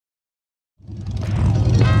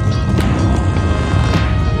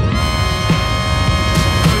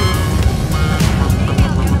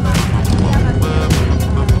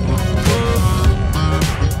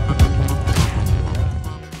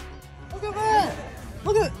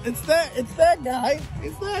Look at it. It's that guy.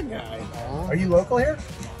 It's that guy. Are you local here?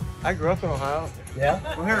 I grew up in Ohio. Yeah.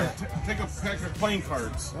 Well, here, take a pack of playing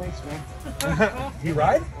cards. Thanks, man. Do you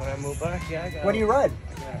ride? When I moved back, yeah, I got What do you ride?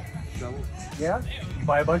 shovel. Yeah? You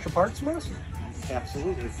buy a bunch of parts from us?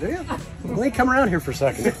 Absolutely. Do you? Let me come around here for a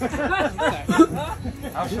second.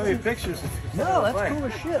 I'll show you pictures. No, that's cool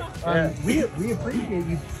as shit. We appreciate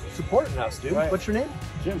you supporting us, dude. Right. What's your name?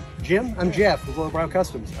 Jim. Jim? I'm Jeff with Lowbrow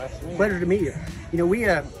Customs. Nice to meet you. Pleasure to meet you. You know, we,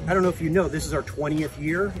 I don't know if you know, this is our 20th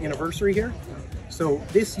year anniversary here. So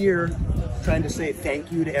this year, trying to say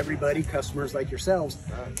thank you to everybody, customers like yourselves,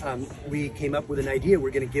 we came up with an idea.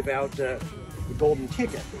 We're going to give out the golden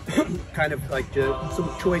ticket, kind of like to some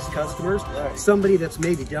choice customers, somebody that's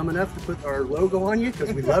maybe dumb enough to put our logo on you,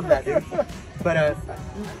 because we love that, dude. But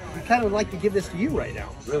we kind of like to give this to you right now.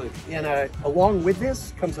 Really? And along with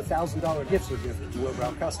this comes a $1,000 gift certificate to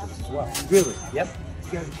Lowbrow Customs as well. Really? Yep.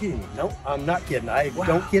 You gotta be kidding me. Nope, I'm not kidding. I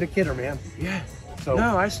don't kid a kidder, man. Yeah. So,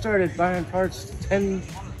 No, I started buying parts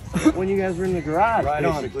when you guys were in the garage, Right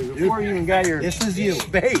on. basically. Before you even got your this is you.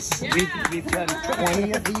 space. We've done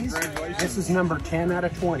 20 of these. This is number 10 out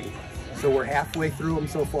of 20. So we're halfway through them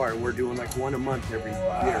so far. We're doing like one a month every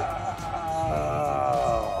year.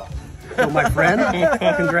 So my friend,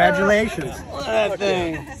 congratulations. Look at that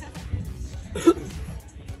thing.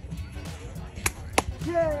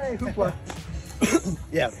 Yay, hoopla.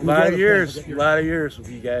 Yeah. A lot of years with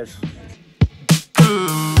you guys.